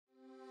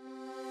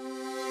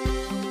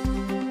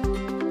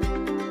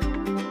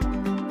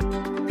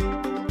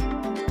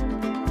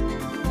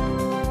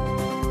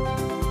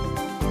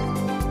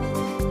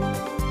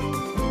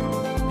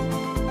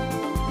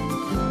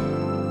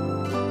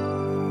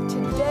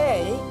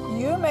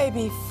You may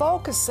be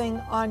focusing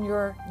on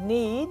your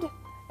need,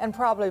 and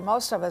probably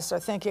most of us are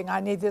thinking, I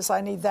need this,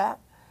 I need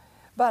that.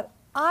 But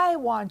I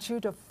want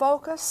you to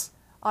focus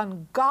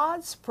on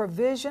God's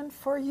provision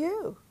for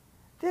you.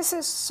 This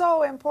is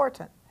so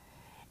important.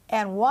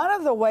 And one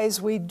of the ways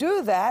we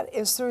do that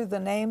is through the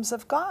names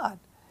of God,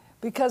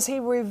 because He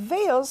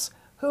reveals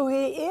who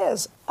He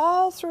is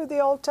all through the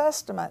Old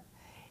Testament.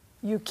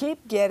 You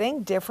keep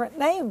getting different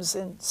names,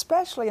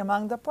 especially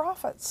among the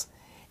prophets.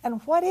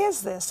 And what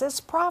is this? It's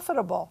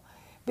profitable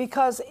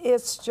because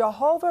it's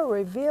Jehovah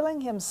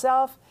revealing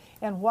Himself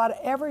in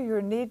whatever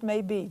your need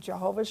may be.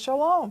 Jehovah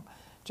Shalom,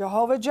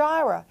 Jehovah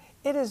Jireh.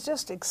 It is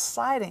just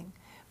exciting.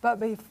 But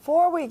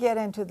before we get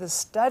into the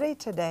study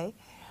today,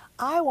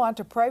 I want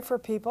to pray for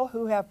people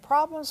who have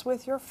problems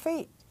with your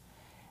feet.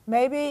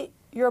 Maybe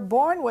you're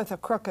born with a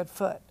crooked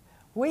foot.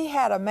 We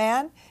had a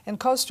man in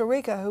Costa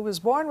Rica who was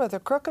born with a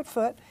crooked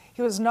foot.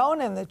 He was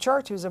known in the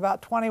church, he was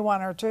about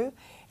 21 or 2,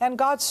 and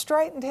God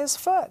straightened his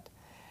foot.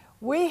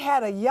 We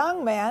had a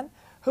young man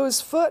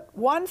whose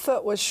one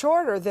foot was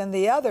shorter than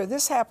the other.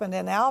 This happened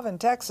in Alvin,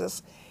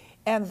 Texas,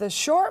 and the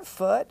short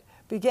foot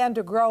began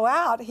to grow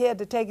out. He had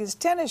to take his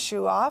tennis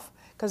shoe off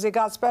because he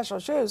got special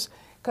shoes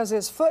because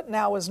his foot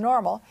now was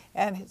normal.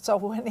 And so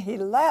when he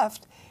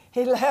left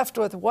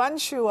with one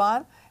shoe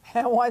on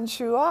and one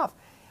shoe off.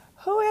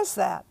 Who is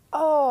that?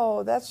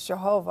 Oh, that's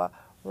Jehovah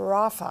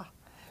Rapha.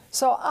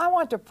 So I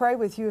want to pray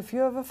with you if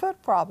you have a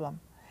foot problem.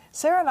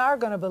 Sarah and I are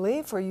going to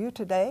believe for you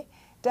today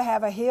to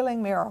have a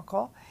healing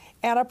miracle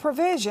and a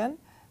provision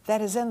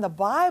that is in the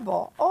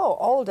Bible,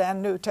 Old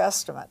and New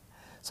Testament.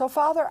 So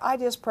Father, I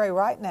just pray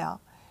right now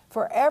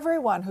for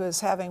everyone who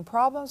is having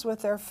problems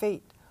with their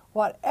feet,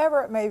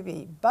 whatever it may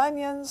be,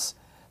 bunions,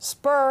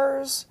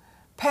 spurs,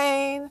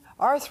 pain,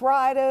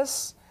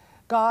 arthritis,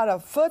 God, a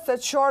foot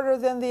that's shorter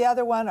than the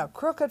other one, a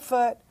crooked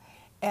foot,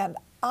 and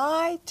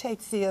I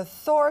take the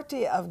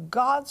authority of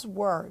God's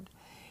Word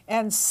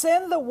and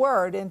send the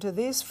Word into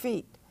these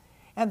feet.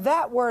 And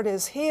that Word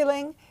is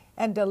healing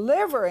and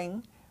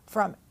delivering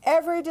from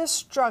every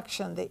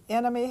destruction the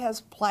enemy has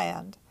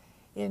planned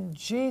in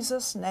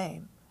Jesus'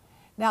 name.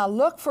 Now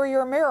look for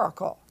your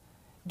miracle.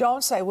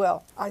 Don't say,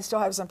 well, I still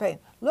have some pain.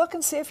 Look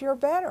and see if you're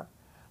better.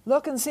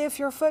 Look and see if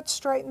your foot's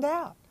straightened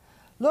out.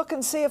 Look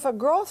and see if a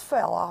growth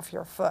fell off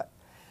your foot.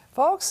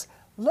 Folks,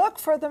 look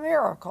for the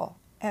miracle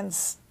and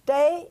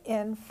stay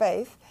in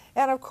faith.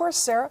 And of course,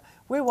 Sarah,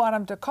 we want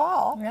them to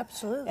call.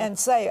 Absolutely. And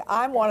say,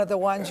 I'm one of the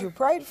ones you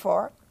prayed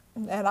for,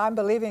 and I'm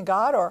believing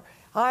God, or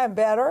I am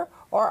better,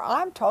 or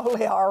I'm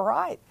totally all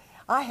right.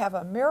 I have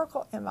a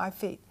miracle in my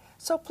feet.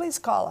 So please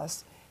call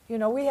us. You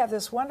know, we have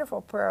this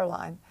wonderful prayer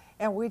line,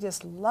 and we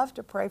just love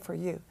to pray for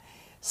you.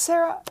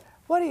 Sarah,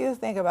 what do you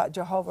think about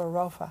Jehovah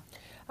Rapha?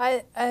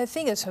 I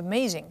think it's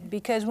amazing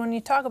because when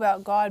you talk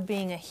about God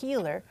being a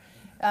healer,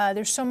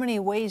 there's so many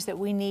ways that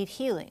we need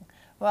healing.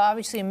 Well,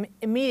 obviously,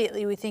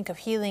 immediately we think of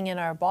healing in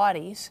our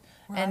bodies,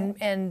 right,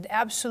 and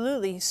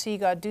absolutely see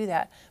God do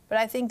that. But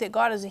I think that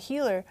God is a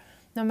healer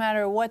no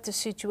matter what the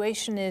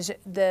situation is.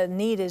 The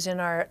need is in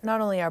not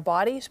only our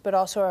bodies, but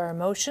also our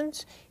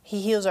emotions.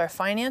 He heals our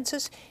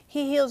finances.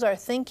 He heals our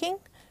thinking,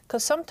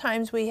 because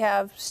sometimes we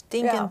have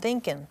stinking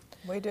thinking.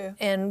 We do.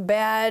 And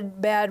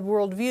bad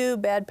worldview,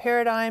 bad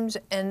paradigms,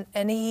 and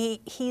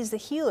He's the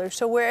healer.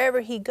 So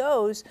wherever He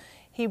goes,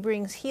 He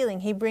brings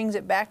healing. He brings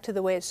it back to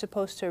the way it's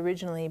supposed to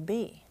originally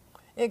be.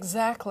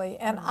 Exactly.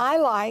 And I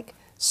like,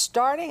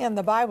 starting in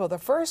the Bible, the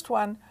first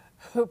one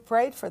who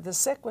prayed for the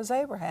sick was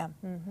Abraham.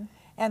 Mm-hmm.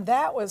 And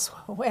that was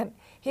when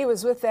he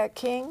was with that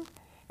king,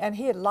 and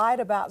he had lied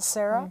about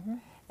Sarah. Mm-hmm.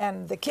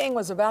 And the king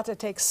was about to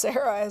take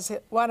Sarah as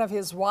one of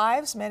his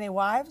wives, many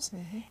wives.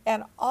 Mm-hmm.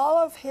 And all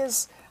of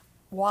his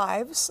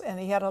wives, and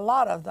he had a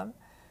lot of them,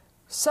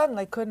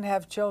 suddenly couldn't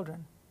have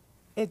children.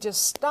 It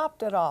just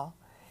stopped it all.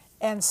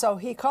 And so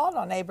he called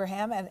on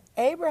Abraham, and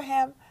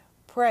Abraham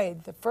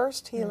prayed the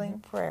first healing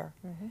prayer.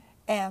 Mm-hmm.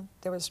 And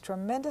there was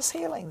tremendous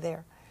healing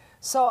there.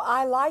 So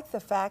I like the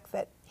fact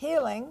that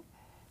healing,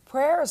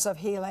 prayers of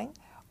healing,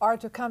 are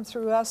to come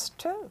through us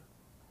too.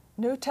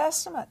 New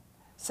Testament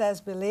says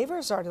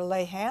believers are to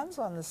lay hands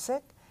on the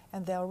sick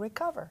and they'll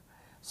recover.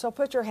 So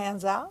put your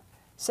hands out,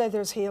 say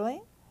there's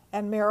healing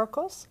and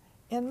miracles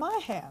in my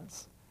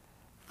hands.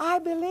 I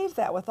believe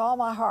that with all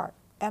my heart.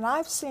 And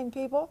I've seen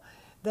people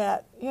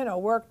that, you know,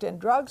 worked in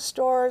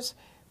drugstores,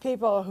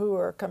 people who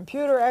are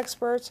computer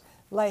experts,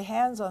 lay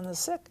hands on the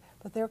sick,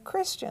 but they're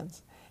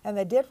Christians, and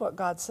they did what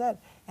God said.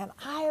 And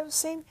I have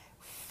seen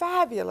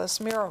fabulous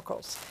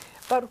miracles.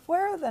 But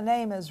where the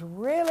name is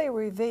really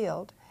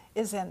revealed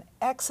is in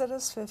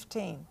Exodus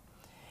 15.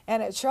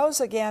 And it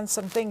shows again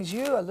some things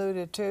you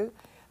alluded to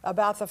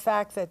about the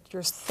fact that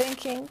your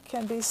thinking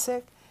can be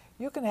sick.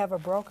 You can have a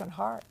broken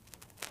heart.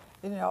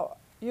 You know,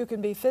 you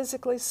can be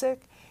physically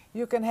sick.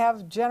 You can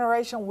have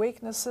generational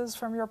weaknesses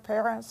from your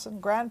parents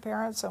and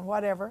grandparents and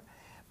whatever.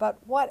 But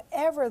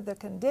whatever the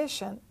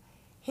condition,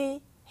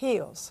 He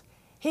heals.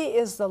 He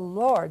is the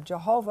Lord,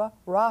 Jehovah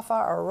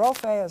Rapha, or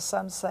Rophe, as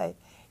some say.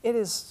 It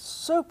is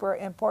super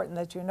important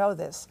that you know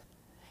this.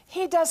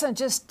 He doesn't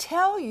just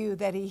tell you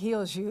that He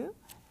heals you.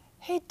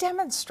 He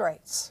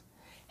demonstrates.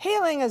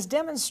 Healing is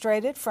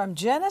demonstrated from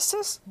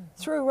Genesis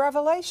through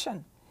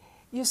Revelation.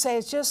 You say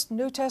it's just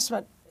New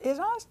Testament. It's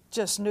not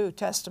just New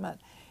Testament.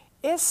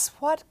 It's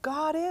what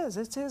God is.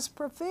 It's His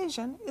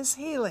provision is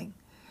healing.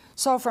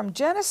 So from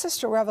Genesis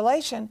to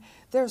Revelation,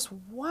 there's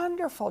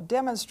wonderful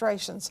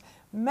demonstrations,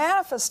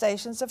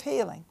 manifestations of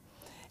healing.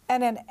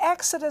 And in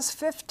Exodus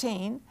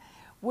 15,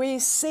 we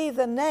see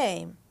the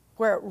name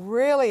where it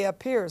really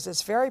appears.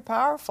 It's very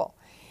powerful.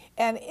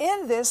 And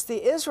in this,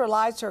 the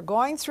Israelites are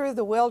going through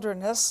the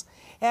wilderness,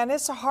 and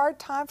it's a hard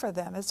time for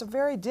them. It's a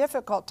very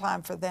difficult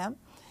time for them.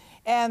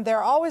 And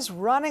they're always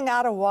running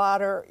out of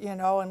water, you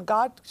know, and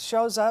God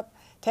shows up,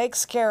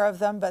 takes care of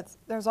them, but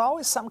there's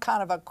always some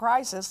kind of a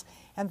crisis,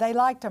 and they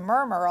like to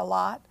murmur a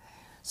lot.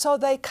 So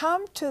they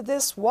come to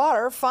this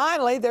water.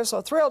 Finally, they're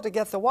so thrilled to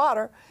get the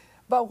water,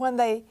 but when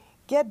they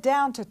get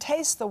down to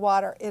taste the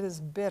water, it is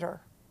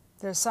bitter.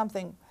 There's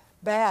something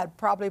bad,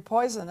 probably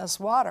poisonous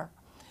water.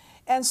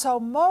 And so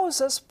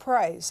Moses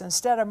prays.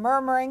 Instead of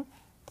murmuring,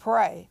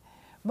 pray.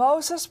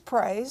 Moses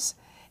prays,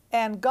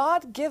 and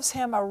God gives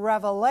him a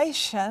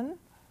revelation.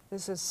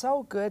 This is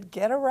so good.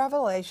 Get a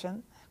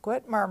revelation.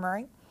 Quit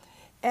murmuring.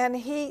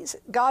 And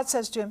God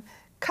says to him,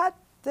 cut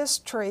this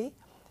tree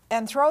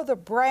and throw the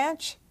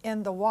branch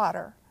in the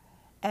water,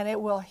 and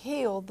it will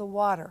heal the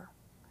water.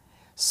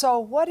 So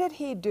what did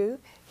he do?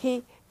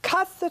 He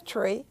cut the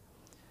tree,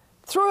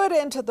 threw it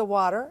into the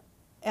water,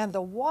 and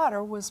the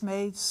water was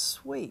made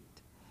sweet.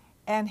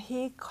 And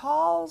he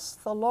calls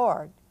the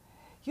Lord,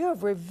 you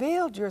have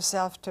revealed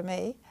yourself to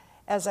me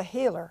as a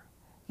healer.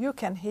 You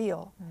can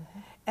heal. Mm-hmm.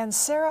 And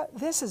Sarah,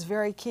 this is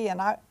very key,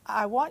 and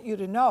I want you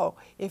to know,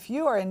 if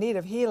you are in need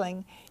of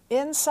healing,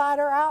 inside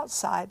or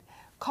outside,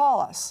 call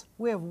us.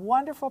 We have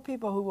wonderful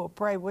people who will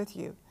pray with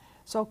you.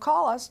 So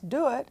call us,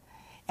 do it,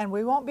 and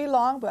we won't be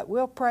long, but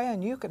we'll pray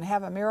and you can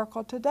have a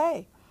miracle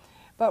today.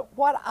 But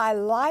what I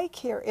like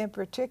here in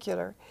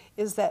particular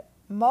is that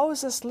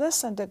Moses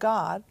listened to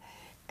God,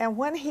 and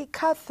when he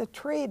cut the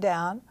tree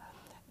down,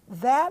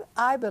 that,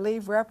 I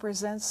believe,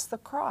 represents the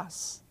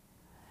cross.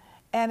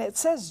 And it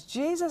says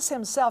Jesus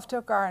himself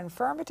took our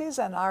infirmities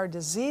and our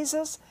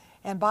diseases,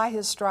 and by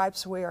his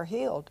stripes we are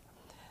healed.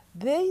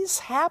 These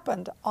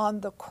happened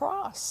on the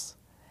cross.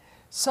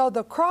 So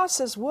the cross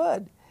is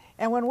wood.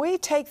 And when we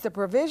take the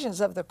provisions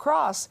of the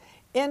cross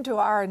into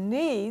our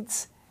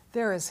needs,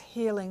 there is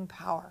healing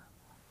power.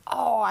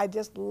 Oh, I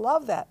just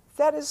love that.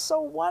 That is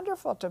so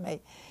wonderful to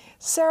me.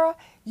 Sarah,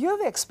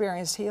 you've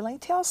experienced healing.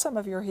 Tell some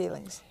of your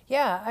healings.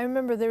 Yeah, I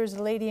remember there was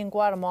a lady in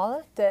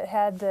Guatemala that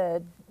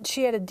had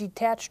she had a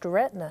detached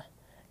retina,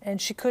 and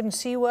she couldn't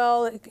see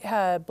well,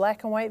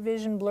 black and white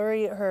vision,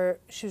 blurry.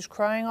 She was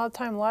crying all the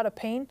time, a lot of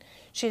pain.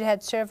 She'd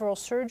had several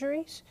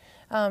surgeries.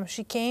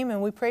 She came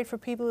and we prayed for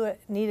people who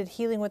needed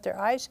healing with their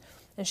eyes,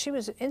 and she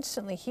was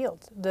instantly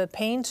healed. The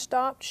pain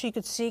stopped. She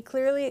could see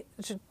clearly,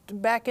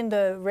 back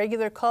into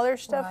regular color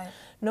stuff. Right.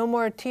 No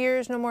more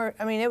tears, no more.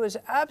 I mean, it was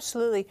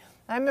absolutely.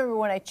 I remember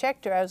when I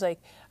checked her, I was like,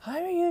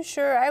 are you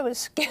sure? I was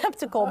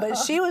skeptical, but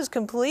she was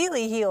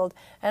completely healed,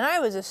 and I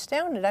was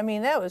astounded. I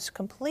mean, that was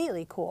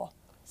completely cool.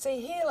 See,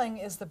 healing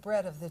is the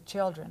bread of the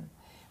children,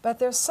 but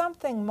there's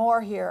something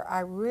more here I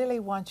really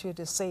want you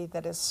to see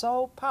that is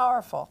so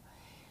powerful.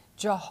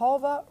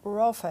 Jehovah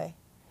Rophe.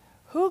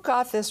 Who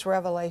got this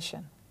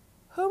revelation?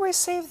 Who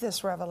received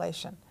this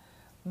revelation?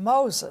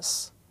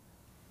 Moses.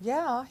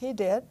 Yeah, he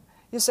did.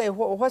 You say,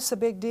 well, what's the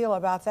big deal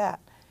about that?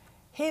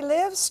 He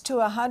lives to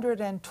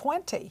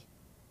 120,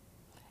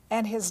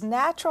 and his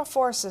natural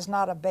force is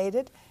not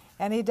abated,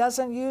 and he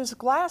doesn't use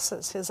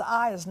glasses. His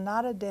eye is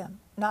not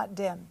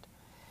dimmed.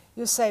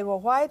 You say, well,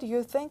 why do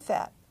you think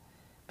that?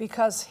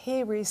 Because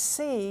he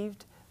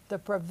received the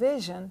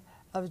provision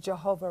of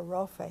Jehovah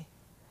Rophe.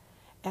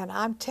 And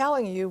I'm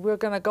telling you, we're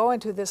going to go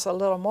into this a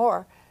little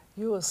more.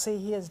 You will see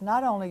he is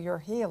not only your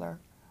healer,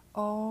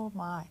 oh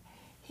my,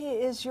 he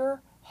is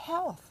your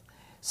health.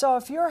 So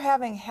if you're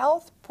having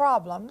health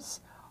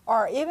problems,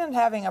 or even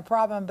having a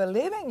problem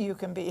believing you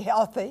can be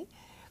healthy,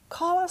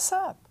 call us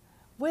up.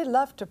 We'd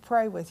love to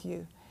pray with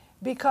you,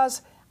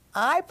 because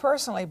I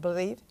personally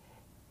believe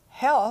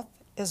health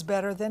is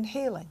better than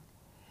healing.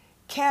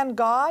 Can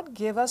God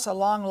give us a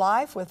long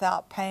life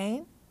without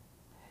pain?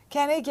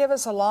 Can He give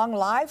us a long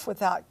life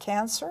without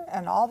cancer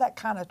and all that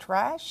kind of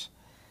trash?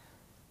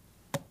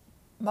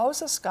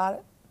 Moses got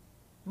it.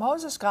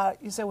 Moses got it.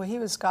 You say, well, he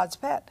was God's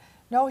pet.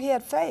 No, he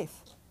had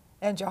faith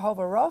in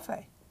Jehovah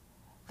Rophe,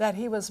 that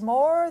he was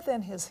more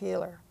than his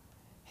healer.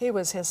 He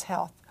was his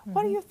health. Mm-hmm.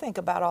 What do you think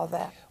about all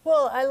that?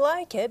 Well, I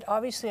like it.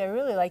 Obviously, I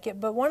really like it.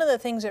 But one of the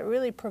things that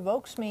really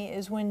provokes me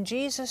is when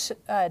Jesus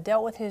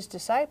dealt with his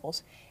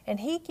disciples,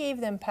 and he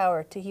gave them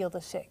power to heal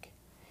the sick.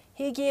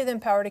 He gave them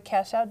power to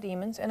cast out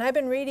demons. And I've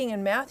been reading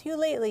in Matthew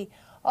lately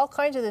all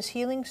kinds of this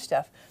healing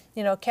stuff.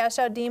 You know, cast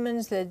out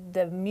demons,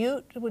 the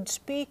mute would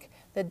speak,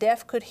 the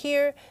deaf could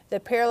hear, the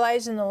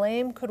paralyzed and the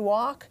lame could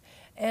walk.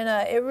 And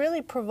it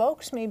really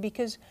provokes me,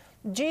 because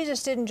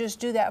Jesus didn't just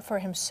do that for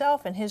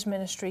himself and his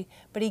ministry,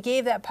 but he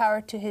gave that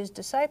power to his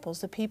disciples,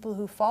 the people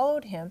who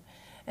followed him.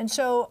 And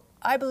so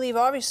I believe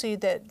obviously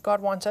that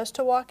God wants us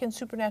to walk in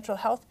supernatural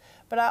health,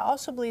 but I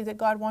also believe that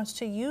God wants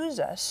to use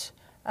us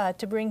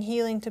to bring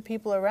healing to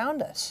people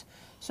around us,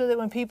 so that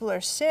when people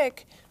are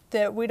sick,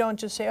 that we don't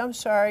just say, I'm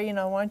sorry, you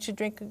know, why don't you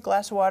drink a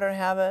glass of water and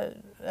have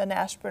an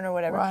aspirin or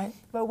whatever. Right.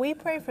 But we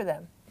pray for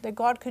them, that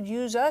God could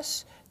use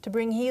us to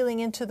bring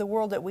healing into the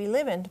world that we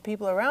live in, to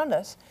people around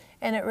us,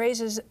 and it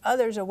raises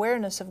others'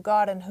 awareness of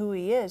God and who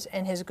He is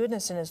and His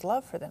goodness and His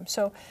love for them.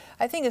 So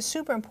I think it's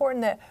super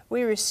important that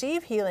we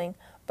receive healing,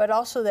 but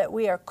also that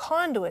we are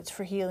conduits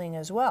for healing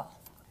as well.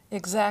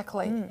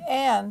 Exactly.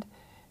 And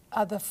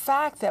the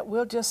fact that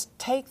we'll just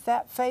take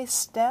that faith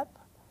step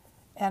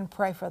and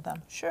pray for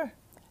them. Sure.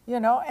 You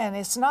know, and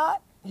it's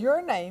not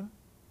your name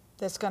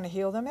that's going to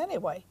heal them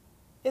anyway.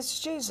 It's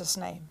Jesus'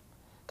 name.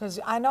 Because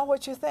I know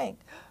what you think.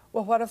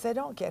 Well, what if they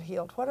don't get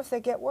healed? What if they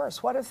get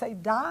worse? What if they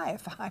die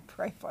if I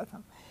pray for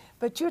them?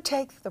 But you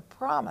take the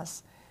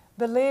promise.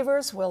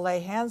 Believers will lay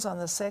hands on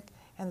the sick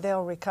and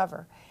they'll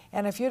recover.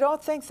 And if you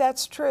don't think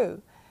that's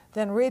true,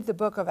 then read the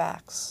book of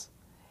Acts.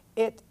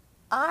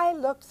 I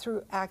looked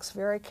through Acts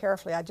very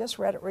carefully. I just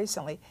read it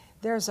recently.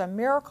 There's a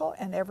miracle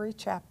in every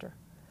chapter.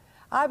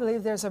 I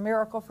believe there's a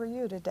miracle for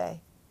you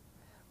today.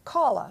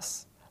 Call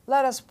us.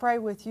 Let us pray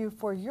with you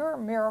for your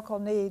miracle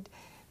need,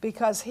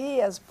 because He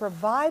has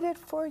provided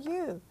for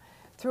you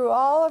through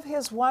all of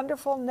His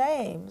wonderful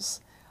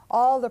names,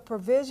 all the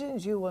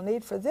provisions you will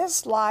need for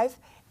this life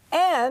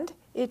and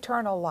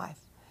eternal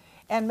life.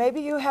 And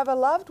maybe you have a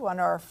loved one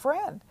or a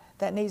friend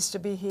that needs to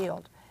be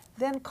healed.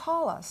 Then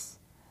call us.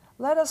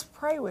 Let us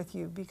pray with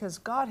you, because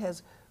God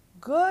has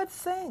good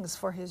things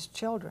for His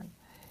children.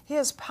 He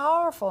is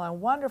powerful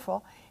and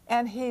wonderful,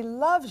 and He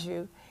loves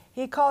you.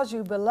 He calls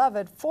you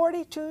beloved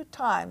 42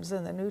 times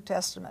in the New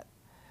Testament.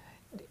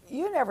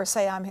 You never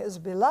say, I'm His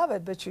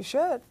beloved, but you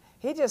should.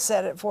 He just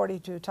said it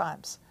 42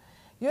 times.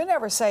 You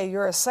never say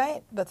you're a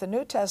saint, but the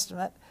New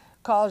Testament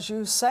calls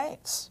you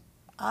saints.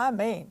 I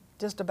mean,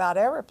 just about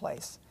every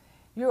place.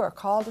 You are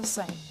called a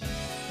saint.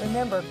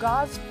 Remember,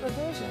 God's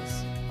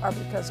provisions are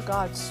because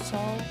God so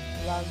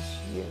loves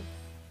you.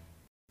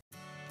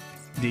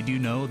 Did you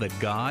know that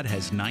God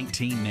has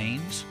 19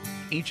 names?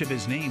 Each of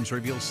His names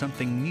reveals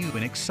something new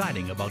and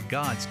exciting about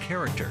God's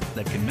character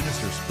that can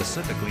minister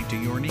specifically to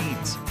your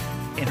needs.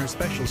 In her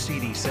special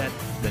CD set,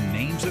 The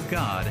Names of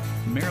God,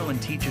 Marilyn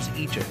teaches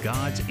each of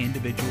God's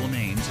individual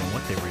names and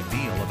what they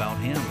reveal about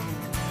Him.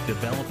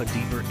 Develop a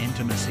deeper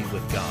intimacy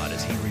with God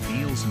as He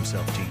reveals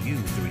Himself to you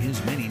through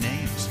His many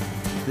names.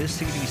 This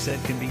CD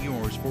set can be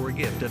yours for a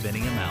gift of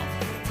any amount.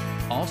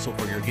 Also,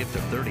 for your gift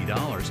of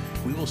 $30,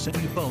 we will send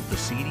you both the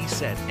CD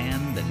set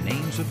and the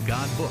Names of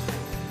God book.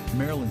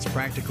 Marilyn's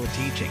practical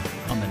teaching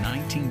on the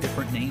 19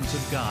 different names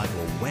of God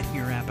will whet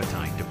your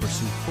appetite to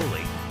pursue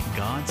fully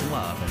God's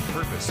love and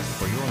purpose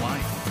for your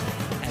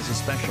life. As a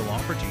special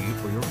offer to you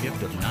for your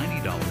gift of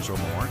 $90 or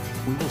more,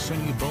 we will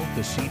send you both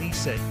the CD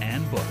set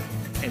and book,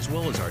 as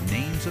well as our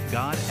Names of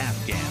God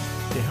Afghan,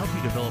 to help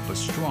you develop a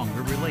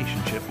stronger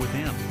relationship with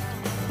Him.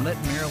 Let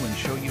Marilyn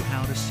show you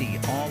how to see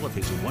all of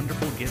His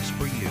wonderful gifts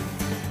for you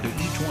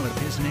through each one of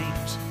His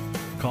names.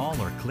 Call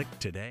or click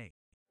today.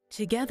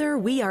 Together,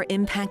 we are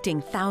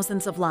impacting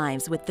thousands of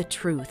lives with the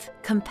truth,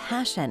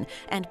 compassion,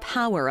 and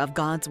power of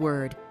God's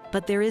Word.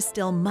 But there is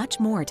still much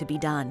more to be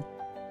done.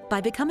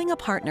 By becoming a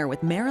partner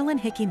with Marilyn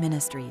Hickey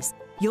Ministries,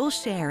 you'll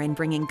share in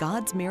bringing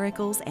God's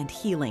miracles and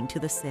healing to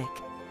the sick,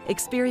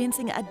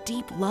 experiencing a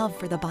deep love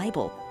for the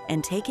Bible,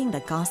 and taking the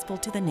gospel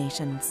to the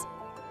nations.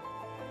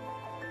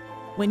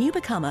 When you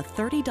become a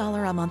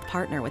 $30 a month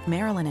partner with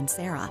Marilyn and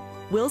Sarah,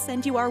 we'll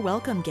send you our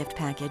welcome gift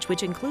package,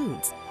 which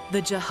includes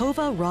the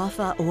Jehovah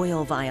Rapha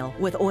oil vial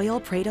with oil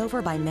prayed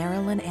over by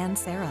Marilyn and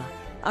Sarah,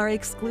 our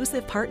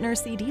exclusive partner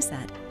CD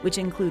set, which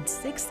includes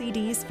 6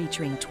 CDs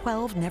featuring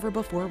 12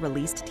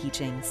 never-before-released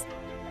teachings,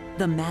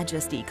 the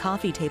Majesty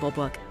coffee table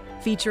book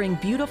featuring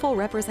beautiful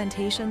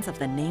representations of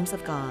the names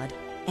of God,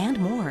 and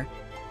more.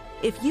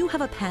 If you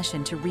have a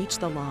passion to reach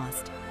the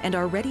lost and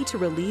are ready to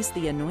release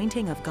the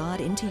anointing of God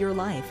into your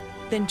life,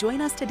 then join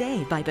us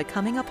today by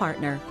becoming a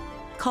partner.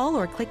 Call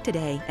or click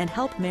today and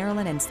help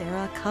Marilyn and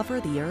Sarah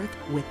cover the earth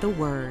with the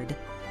Word.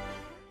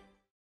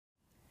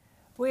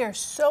 We are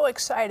so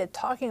excited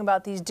talking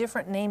about these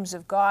different names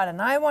of God,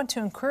 and I want to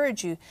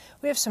encourage you.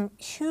 We have some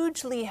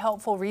hugely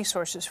helpful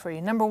resources for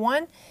you. Number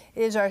one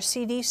is our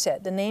CD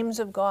set, The Names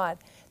of God.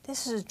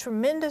 This is a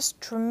tremendous,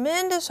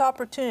 tremendous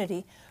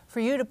opportunity for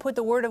you to put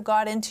the Word of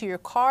God into your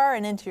car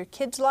and into your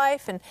kids'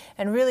 life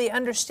and really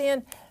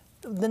understand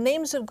the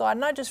names of God,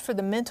 not just for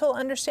the mental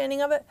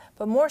understanding of it,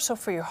 but more so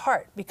for your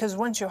heart. Because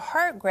once your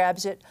heart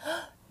grabs it,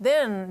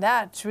 then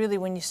that's really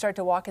when you start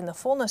to walk in the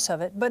fullness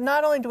of it. But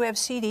not only do we have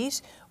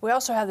CDs, we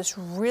also have this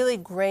really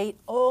great,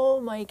 oh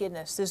my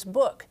goodness, this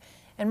book.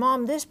 And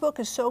Mom, this book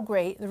is so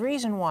great. The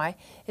reason why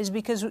is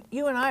because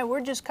you and I,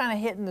 we're just kind of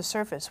hitting the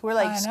surface. We're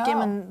like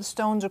skimming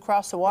stones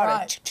across the water,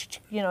 right.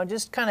 You know,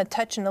 just kind of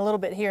touching a little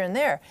bit here and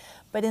there.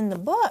 But in the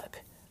book,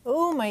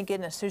 oh my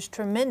goodness, there's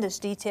tremendous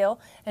detail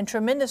and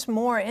tremendous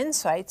more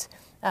insights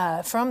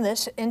from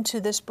this into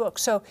this book.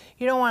 So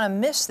you don't want to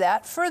miss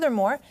that.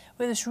 Furthermore,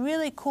 we have this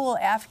really cool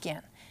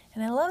Afghan.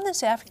 And I love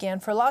this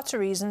Afghan for lots of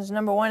reasons.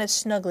 Number one,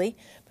 it's snuggly.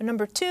 But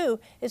number two,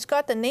 it's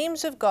got the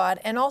names of God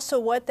and also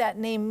what that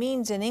name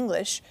means in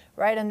English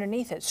right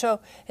underneath it.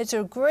 So it's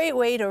a great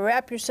way to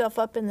wrap yourself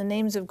up in the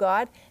names of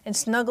God and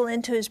snuggle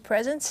into His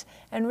presence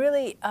and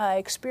really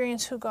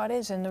experience who God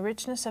is and the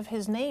richness of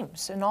His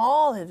names and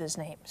all of His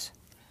names.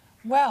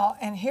 Well,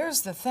 and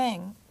here's the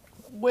thing.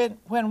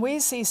 When we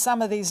see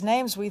some of these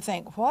names, we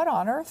think, what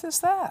on earth is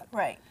that?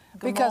 Right.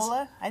 Because-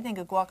 Gamola, I think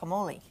of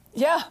guacamole.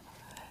 Yeah.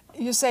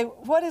 You say,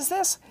 what is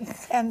this?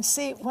 And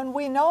see, when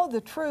we know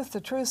the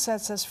truth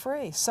sets us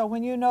free. So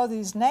when you know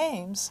these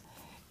names,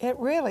 it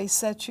really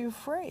sets you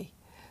free.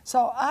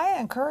 So I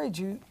encourage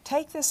you,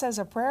 take this as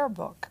a prayer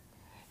book.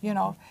 You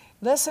know,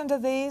 listen to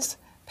these,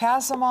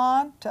 pass them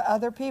on to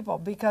other people,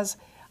 because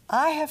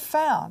I have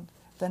found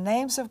the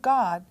names of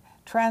God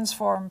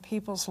transform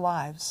people's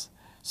lives.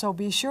 So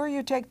be sure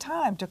you take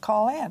time to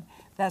call in.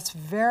 That's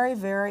very,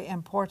 very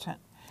important.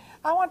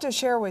 I want to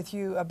share with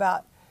you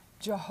about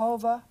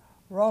Jehovah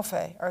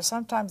Rophe, or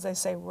sometimes they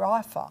say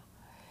Rapha,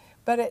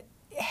 but it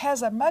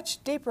has a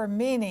much deeper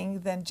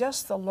meaning than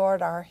just the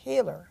Lord our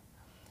healer.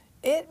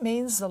 It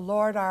means the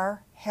Lord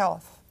our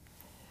health.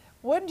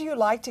 Wouldn't you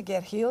like to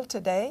get healed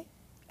today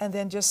and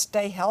then just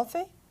stay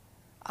healthy?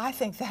 I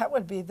think that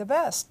would be the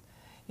best.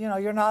 You know,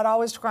 you're not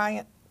always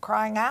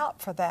crying out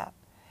for that.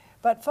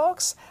 But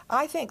folks,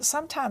 I think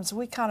sometimes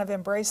we kind of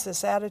embrace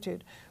this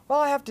attitude, well,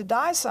 I have to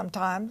die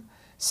sometime,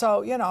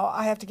 so, you know,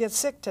 I have to get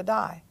sick to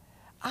die.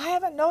 I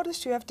haven't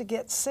noticed you have to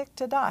get sick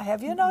to die.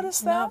 Have you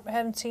noticed that? No, I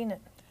haven't seen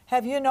it.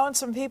 Have you known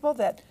some people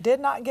that did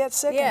not get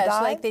sick Yeah, and died?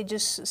 it's like they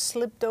just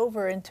slipped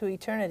over into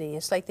eternity.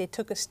 It's like they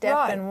took a step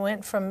Right. and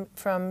went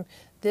from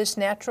this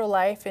natural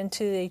life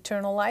into the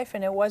eternal life,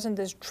 and it wasn't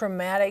this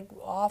traumatic,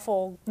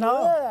 awful,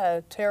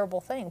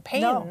 terrible thing.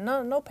 Pain,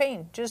 no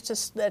pain,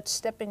 just that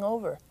stepping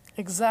over.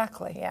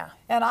 Exactly. Yeah.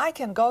 And I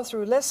can go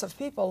through lists of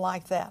people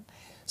like that.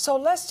 So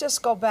let's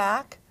just go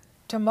back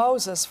to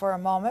Moses for a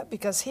moment,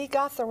 because he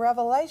got the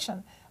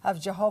revelation of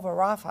Jehovah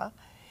Rapha.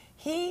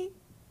 He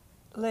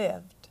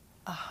lived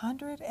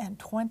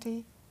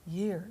 120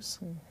 years.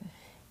 Mm-hmm.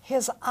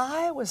 His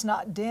eye was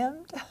not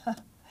dimmed,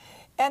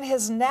 and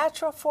his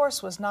natural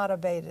force was not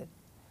abated,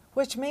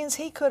 which means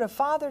he could have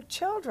fathered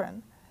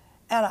children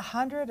at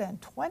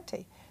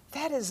 120.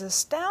 That is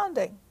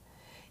astounding.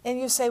 And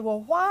you say, well,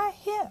 why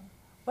him?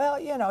 Well,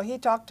 you know, he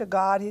talked to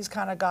God. He's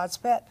kind of God's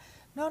pet.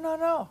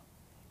 No.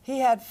 He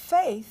had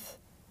faith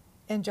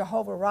in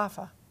Jehovah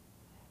Rapha.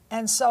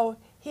 And so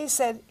he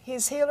said,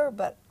 he's healer,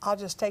 but I'll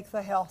just take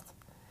the health.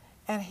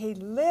 And he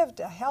lived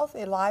a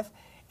healthy life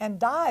and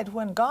died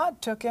when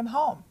God took him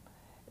home.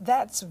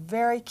 That's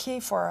very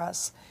key for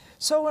us.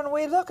 So when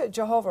we look at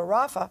Jehovah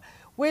Rapha,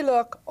 we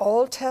look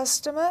Old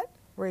Testament,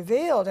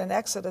 revealed in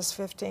Exodus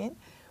 15.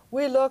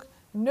 We look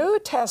New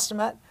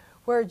Testament,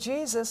 where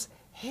Jesus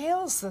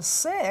heals the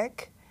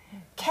sick,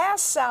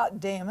 casts out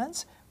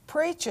demons,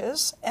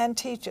 preaches, and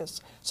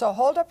teaches. So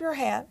hold up your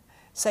hand.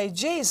 Say,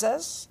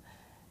 Jesus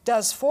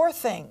does 4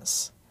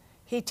 things.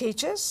 He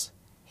teaches,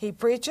 he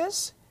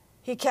preaches,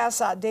 he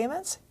casts out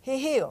demons, he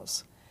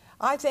heals.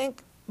 I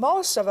think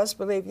most of us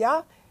believe,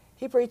 yeah,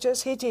 he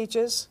preaches, he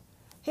teaches,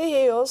 he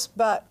heals,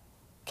 but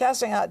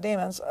casting out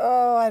demons,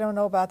 oh, I don't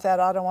know about that.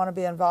 I don't want to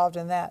be involved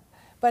in that.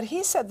 But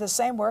he said the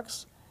same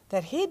works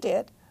that he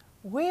did,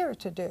 we're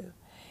to do.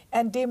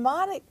 And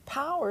demonic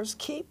powers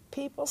keep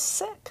people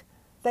sick.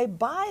 They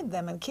bind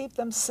them and keep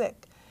them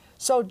sick.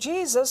 So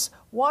Jesus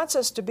wants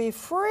us to be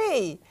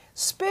free,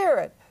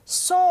 spirit,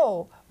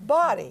 soul,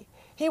 body.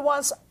 He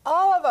wants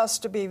all of us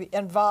to be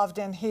involved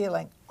in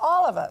healing,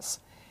 all of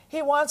us.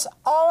 He wants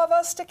all of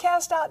us to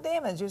cast out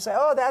demons. You say,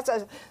 oh, that's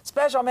a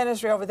special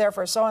ministry over there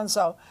for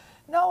so-and-so.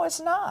 No, it's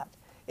not.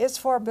 It's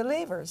for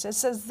believers. It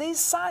says, these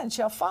signs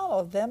shall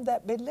follow them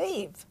that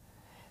believe.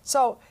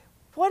 So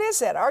what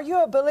is it? Are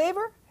you a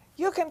believer?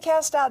 You can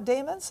cast out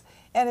demons,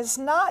 and it's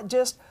not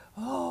just,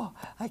 oh,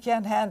 I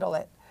can't handle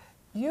it.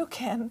 You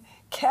can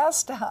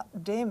cast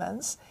out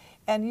demons,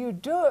 and you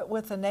do it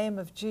with the name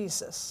of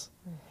Jesus.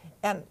 Mm-hmm.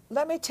 And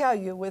let me tell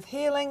you, with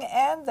healing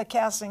and the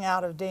casting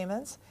out of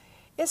demons,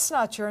 it's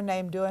not your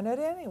name doing it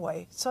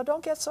anyway, so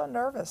don't get so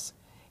nervous.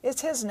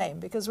 It's His name,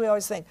 because we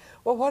always think,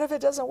 well, what if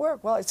it doesn't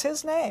work? Well, it's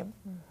His name.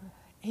 Mm-hmm.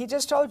 He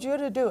just told you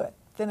to do it.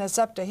 Then it's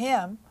up to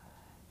Him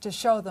to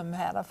show the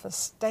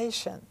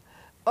manifestation.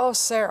 Oh,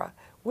 Sarah,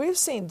 we've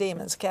seen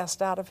demons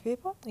cast out of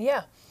people.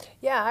 Yeah.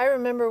 I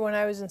remember when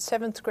I was in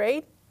 7th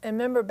grade, and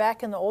remember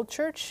back in the old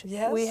church,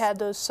 yes, we had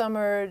those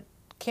summer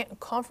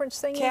conference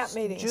things, camp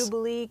meetings,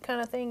 Jubilee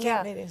kind of thing.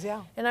 Camp meetings,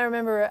 yeah. And I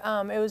remember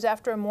it was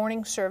after a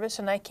morning service,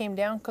 and I came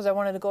down because I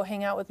wanted to go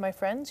hang out with my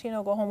friends, you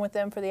know, go home with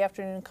them for the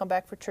afternoon and come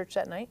back for church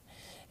that night.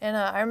 And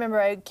I remember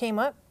I came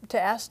up to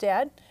ask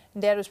Dad,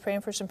 and Dad was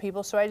praying for some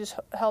people, so I just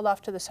held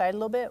off to the side a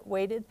little bit,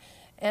 waited.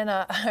 And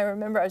I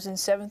remember I was in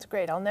 7th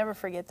grade. I'll never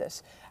forget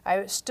this.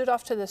 I stood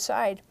off to the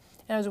side,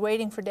 and I was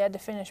waiting for Dad to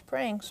finish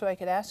praying so I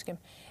could ask him.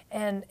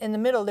 And in the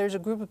middle, there's a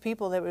group of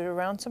people that were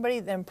around somebody,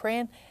 them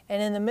praying,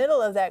 and in the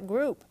middle of that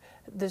group,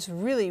 this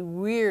really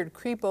weird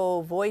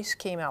creepo voice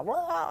came out,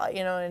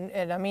 you know,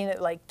 and I mean,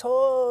 it like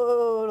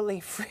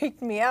totally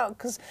freaked me out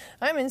because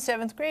I'm in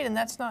 7th grade and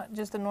that's not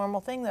just a normal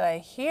thing that I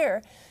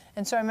hear.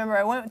 And so I remember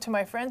I went to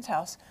my friend's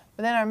house,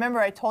 but then I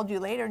remember I told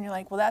you later and you're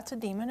like, well, that's a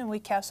demon and we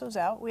cast those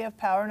out. We have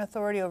power and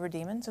authority over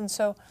demons. And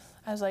so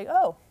I was like,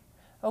 oh,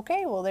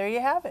 okay, well, there you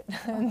have it.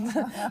 And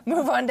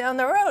move on down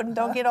the road and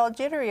don't get all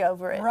jittery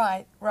over it.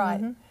 Right, right.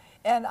 Mm-hmm.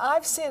 And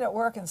I've seen it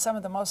work in some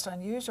of the most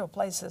unusual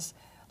places,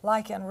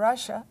 like in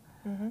Russia.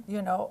 Mm-hmm.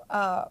 You know,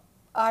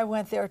 I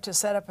went there to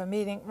set up a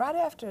meeting right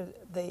after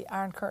the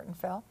Iron Curtain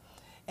fell.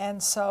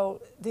 And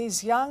so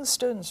these young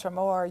students from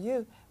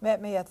ORU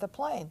met me at the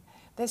plane.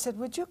 They said,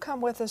 would you come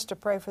with us to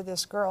pray for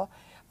this girl?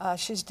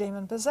 She's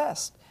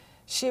demon-possessed.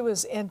 She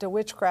was into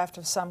witchcraft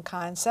of some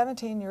kind,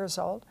 17 years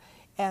old,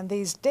 and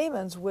these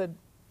demons would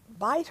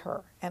bite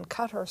her and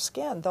cut her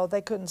skin, though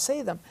they couldn't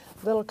see them.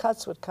 Little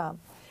cuts would come.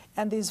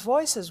 And these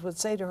voices would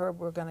say to her,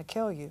 we're going to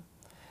kill you.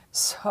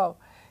 So,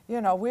 you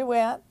know, we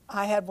went.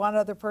 I had one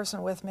other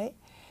person with me,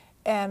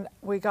 and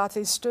we got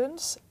these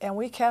students, and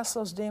we cast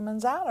those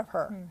demons out of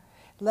her.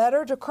 Led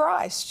her to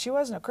Christ. She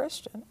wasn't a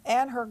Christian.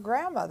 And her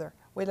grandmother,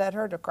 we led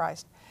her to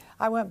Christ.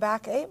 I went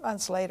back 8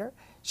 months later.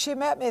 She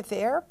met me at the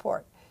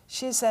airport.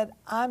 She said,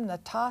 I'm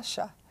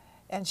Natasha.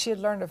 And she had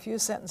learned a few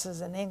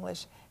sentences in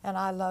English, and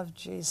I love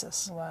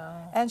Jesus.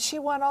 Wow. And she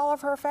won all of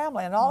her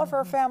family, and all of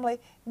her family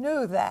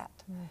knew that.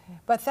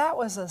 But that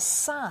was a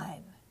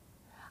sign.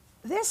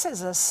 This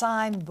is a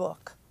sign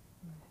book.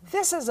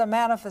 This is a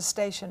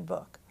manifestation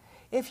book.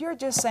 If you're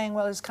just saying,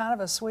 well, it's kind of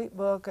a sweet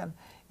book, and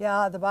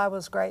yeah, the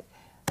Bible's great,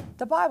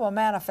 the Bible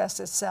manifests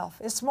itself.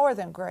 It's more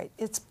than great.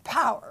 It's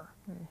power,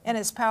 and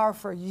it's power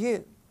for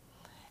you.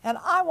 And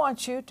I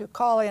want you to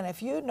call in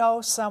if you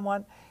know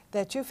someone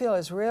that you feel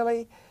is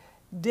really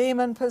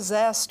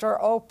demon-possessed or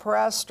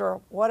oppressed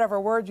or whatever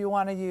word you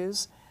want to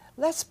use.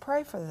 Let's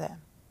pray for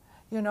them.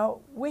 You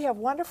know, we have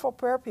wonderful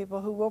prayer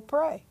people who will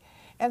pray.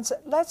 And so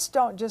let's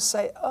don't just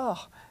say,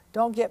 oh,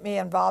 don't get me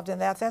involved in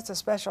that. That's a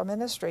special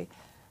ministry.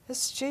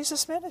 It's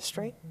Jesus'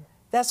 ministry.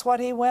 That's what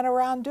he went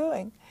around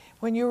doing.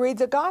 When you read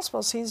the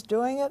Gospels, he's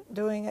doing it,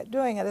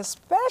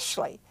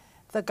 especially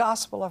the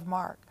Gospel of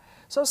Mark.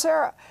 So,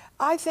 Sarah,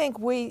 I think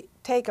we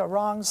take a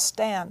wrong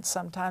stand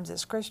sometimes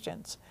as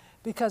Christians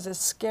because it's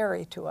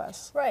scary to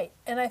us. Right,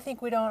 and I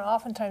think we don't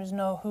oftentimes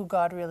know who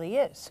God really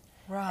is.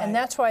 Right. And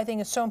that's why I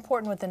think it's so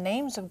important with the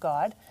names of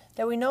God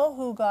that we know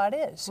who God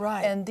is.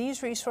 Right. And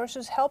these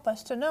resources help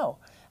us to know.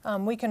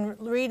 We can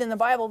read in the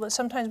Bible, but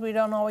sometimes we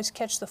don't always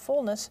catch the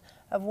fullness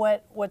of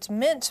what's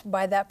meant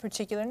by that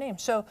particular name.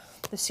 So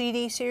the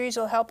CD series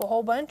will help a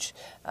whole bunch.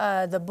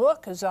 The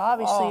book is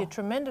obviously a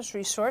tremendous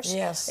resource.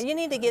 Yes. You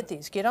need to get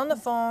these. Get on the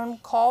phone,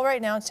 call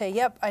right now and say,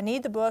 yep, I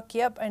need the book,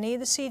 yep, I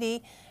need the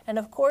CD. And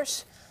of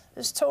course,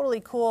 this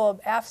totally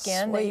cool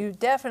Afghan that you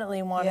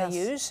definitely want to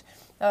use.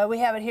 We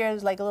have it here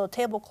as like a little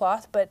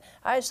tablecloth, but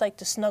I just like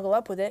to snuggle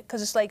up with it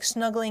because it's like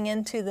snuggling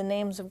into the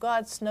names of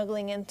God,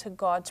 snuggling into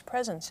God's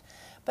presence.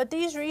 But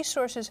these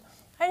resources,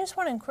 I just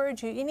want to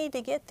encourage you, you need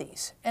to get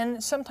these.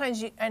 And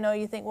sometimes I know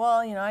you think,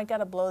 well, you know, I got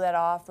to blow that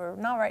off or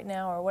not right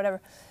now or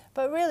whatever.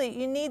 But really,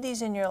 you need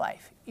these in your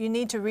life. You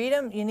need to read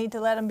them. You need to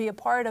let them be a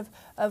part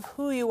of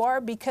who you are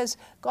because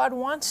God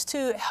wants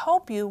to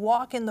help you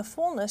walk in the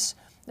fullness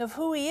of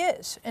who he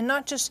is and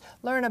not just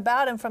learn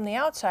about him from the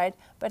outside,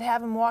 but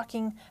have him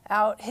walking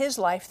out his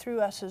life through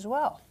us as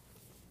well.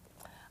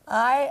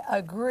 I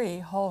agree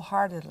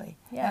wholeheartedly.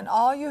 Yeah. And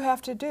all you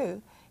have to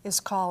do is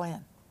call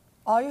in.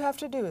 All you have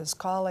to do is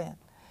call in.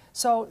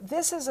 So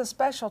this is a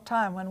special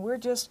time when we're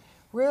just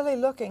really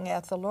looking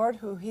at the Lord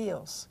who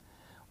heals.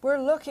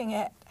 We're looking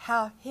at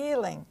how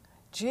healing,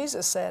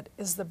 Jesus said,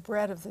 is the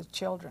bread of the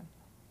children.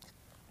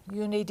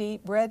 You need to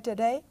eat bread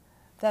today?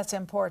 That's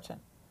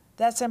important.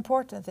 That's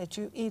important that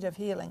you eat of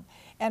healing.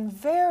 And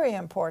very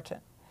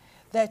important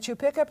that you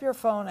pick up your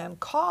phone and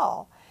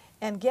call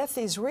and get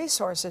these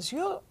resources.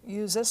 You'll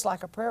use this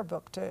like a prayer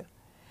book too.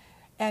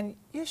 And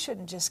you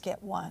shouldn't just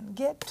get one,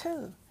 get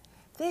two.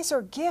 These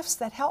are gifts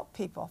that help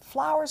people.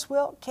 Flowers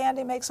wilt,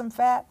 candy makes them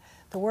fat.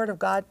 The Word of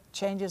God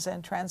changes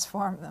and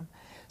transforms them.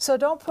 So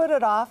don't put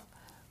it off.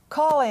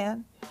 Call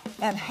in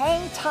and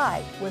hang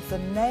tight with the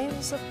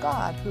names of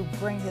God who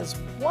bring his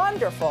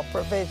wonderful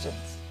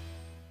provisions.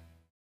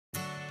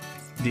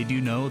 Did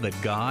you know that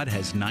God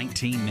has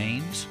 19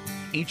 names?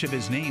 Each of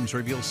his names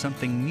reveals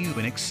something new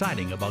and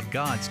exciting about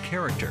God's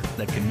character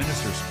that can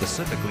minister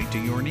specifically to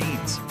your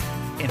needs.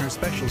 In her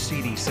special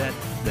CD set,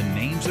 The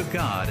Names of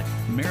God,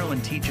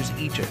 Marilyn teaches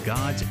each of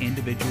God's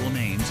individual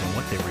names and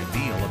what they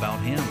reveal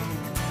about him.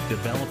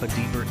 Develop a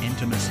deeper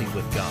intimacy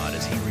with God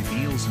as he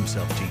reveals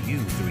himself to you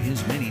through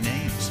his many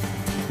names.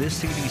 This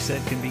CD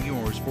set can be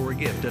yours for a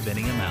gift of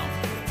any amount.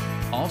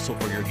 Also,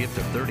 for your gift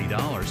of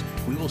 $30,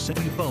 we will send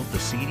you both the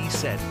CD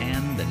set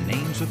and the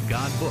Names of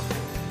God book.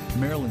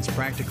 Marilyn's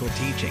practical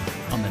teaching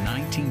on the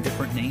 19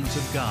 different names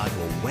of God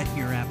will whet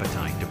your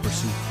appetite to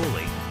pursue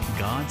fully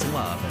God's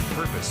love and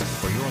purpose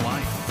for your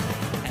life.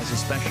 As a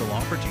special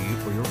offer to you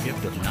for your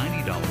gift of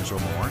 $90 or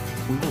more,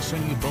 we will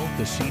send you both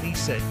the CD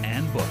set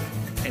and book,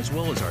 as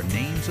well as our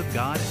Names of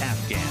God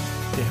Afghan,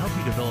 to help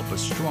you develop a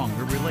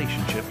stronger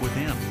relationship with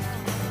Him.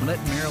 Let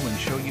Marilyn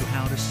show you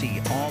how to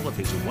see all of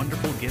His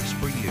wonderful gifts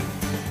for you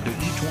through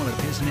each one of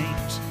His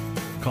names.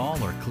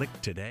 Call or click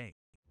today.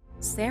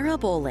 Sarah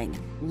Bowling,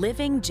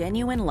 Living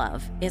Genuine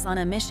Love, is on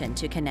a mission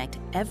to connect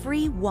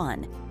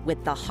everyone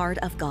with the heart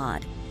of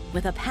God.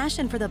 With a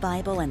passion for the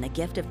Bible and the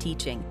gift of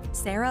teaching,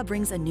 Sarah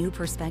brings a new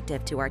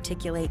perspective to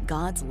articulate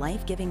God's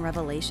life-giving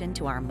revelation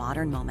to our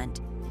modern moment.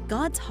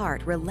 God's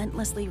heart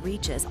relentlessly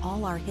reaches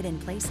all our hidden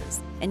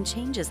places and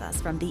changes us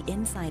from the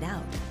inside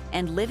out.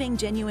 And Living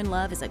Genuine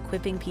Love is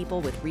equipping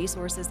people with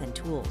resources and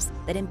tools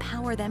that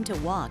empower them to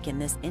walk in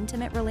this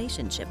intimate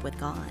relationship with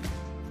God.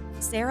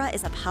 Sarah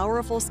is a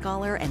powerful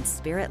scholar and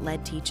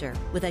spirit-led teacher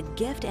with a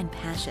gift and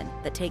passion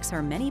that takes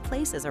her many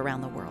places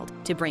around the world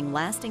to bring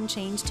lasting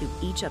change to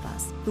each of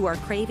us who are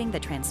craving the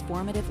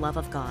transformative love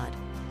of God.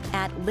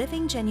 At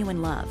Living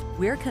Genuine Love,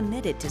 we're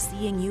committed to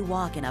seeing you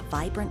walk in a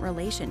vibrant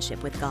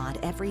relationship with God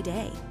every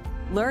day.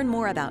 Learn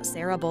more about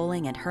Sarah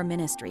Bowling and her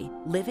ministry,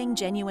 Living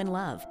Genuine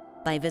Love,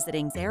 by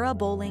visiting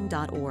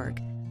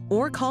sarahbowling.org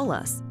or call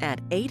us at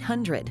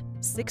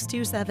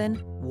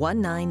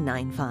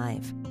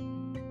 800-627-1995.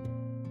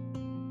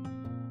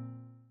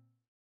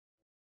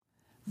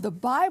 The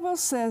Bible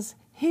says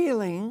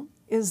healing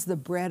is the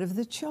bread of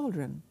the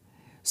children.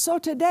 So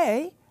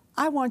today,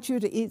 I want you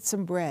to eat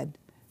some bread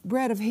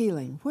of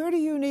healing. Where do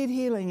you need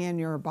healing in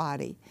your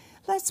body?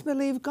 Let's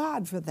believe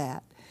God for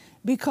that,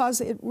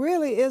 because it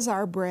really is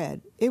our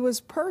bread. It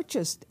was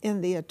purchased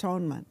in the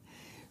atonement.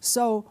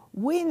 So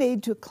we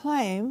need to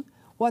claim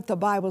what the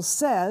Bible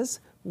says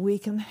we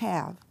can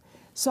have.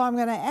 So I'm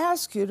going to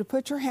ask you to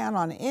put your hand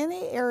on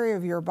any area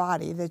of your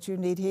body that you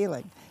need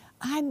healing.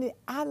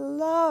 I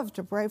love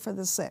to pray for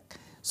the sick.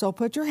 So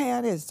put your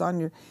hand, it's on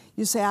your,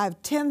 you say, I have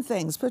 10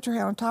 things. Put your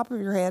hand on top of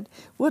your head.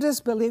 We'll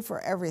just believe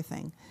for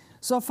everything.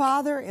 So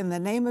Father, in the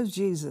name of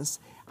Jesus,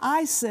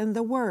 I send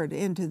the word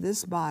into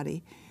this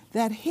body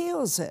that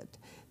heals it,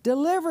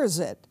 delivers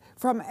it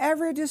from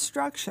every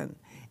destruction.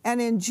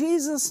 And in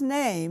Jesus'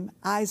 name,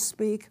 I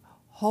speak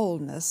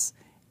wholeness.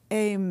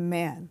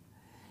 Amen.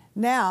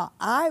 Now,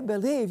 I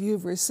believe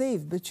you've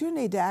received, but you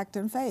need to act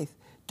in faith.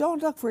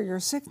 Don't look for your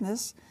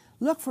sickness.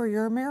 Look for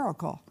your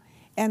miracle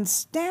and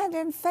stand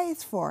in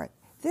faith for it.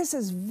 This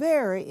is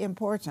very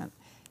important.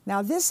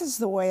 Now, this is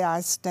the way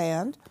I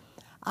stand.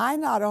 I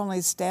not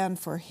only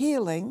stand for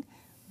healing,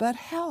 but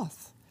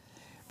health.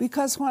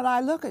 Because when I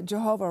look at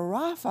Jehovah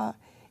Rapha,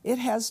 it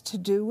has to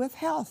do with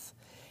health.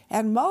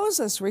 And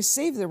Moses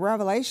received the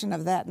revelation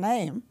of that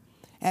name,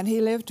 and he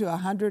lived to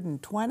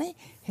 120.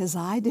 His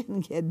eye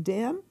didn't get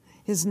dim.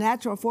 His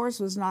natural force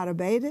was not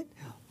abated.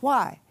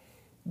 Why?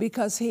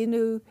 Because he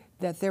knew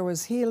that there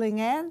was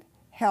healing and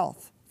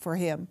health for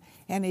him,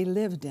 and he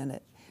lived in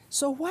it.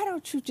 So why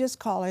don't you just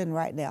call in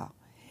right now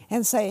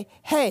and say,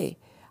 hey,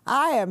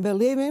 I am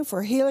believing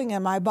for healing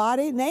in my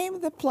body. Name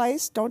the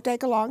place, don't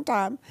take a long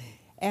time,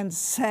 and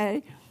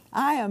say,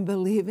 I am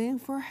believing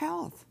for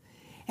health.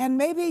 And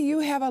maybe you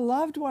have a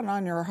loved one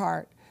on your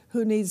heart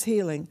who needs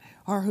healing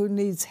or who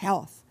needs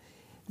health.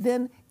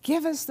 Then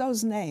give us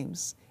those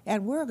names,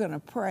 and we're going to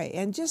pray.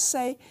 And just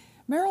say,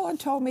 Marilyn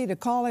told me to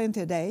call in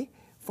today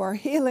for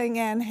healing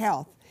and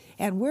health.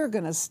 And we're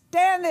going to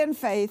stand in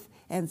faith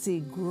and see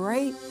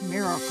great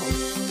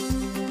miracles.